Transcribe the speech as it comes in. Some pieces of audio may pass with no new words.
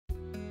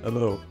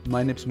Hello,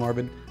 my name's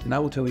Marvin, and I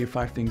will tell you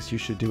 5 things you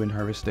should do in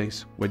harvest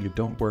days when you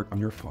don't work on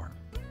your farm.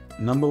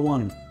 Number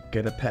 1.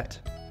 Get a pet.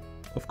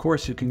 Of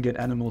course you can get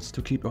animals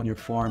to keep on your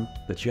farm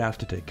that you have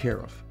to take care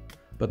of,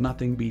 but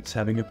nothing beats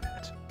having a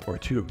pet, or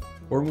 2,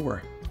 or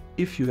more,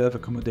 if you have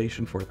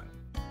accommodation for them.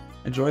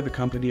 Enjoy the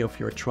company of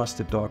your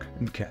trusted dog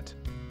and cat.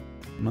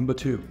 Number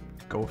 2.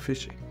 Go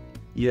fishing.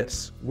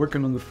 Yes,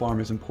 working on the farm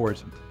is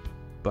important,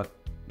 but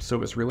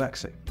so is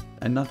relaxing.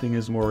 And nothing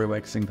is more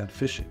relaxing than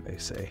fishing, they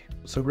say.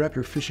 So grab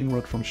your fishing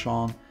rod from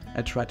Sean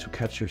and try to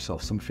catch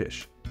yourself some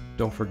fish.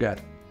 Don't forget,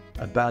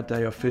 a bad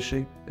day of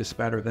fishing is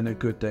better than a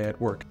good day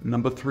at work.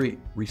 Number 3.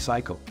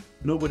 Recycle.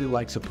 Nobody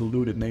likes a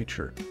polluted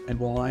nature, and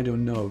while I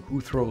don't know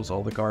who throws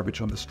all the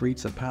garbage on the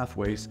streets and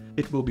pathways,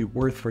 it will be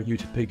worth for you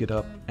to pick it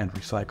up and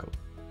recycle.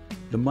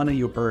 The money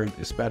you earn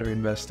is better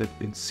invested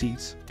in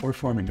seeds or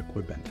farming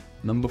equipment.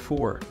 Number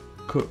 4.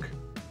 Cook.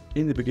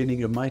 In the beginning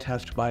you might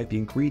have to buy the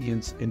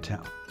ingredients in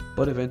town,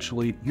 but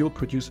eventually you'll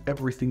produce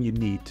everything you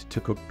need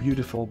to cook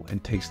beautiful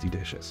and tasty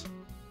dishes.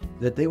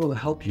 That they will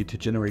help you to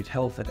generate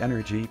health and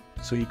energy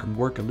so you can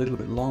work a little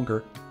bit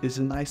longer is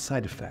a nice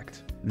side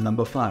effect.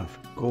 Number 5.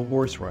 Go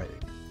horse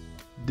riding.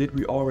 Did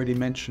we already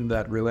mention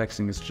that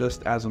relaxing is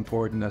just as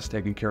important as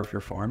taking care of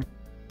your farm?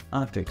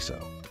 I think so,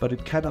 but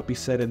it cannot be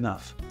said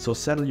enough. So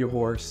saddle your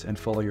horse and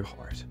follow your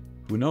heart.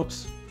 Who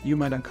knows? You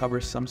might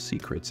uncover some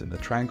secrets in the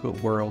tranquil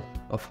world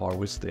of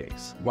harvest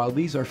days. While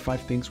these are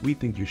 5 things we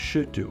think you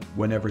should do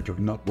whenever you're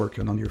not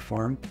working on your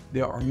farm,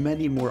 there are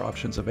many more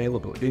options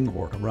available in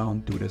or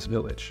around Duda's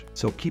village.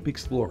 So keep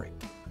exploring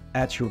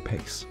at your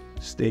pace.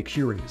 Stay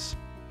curious.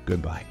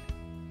 Goodbye.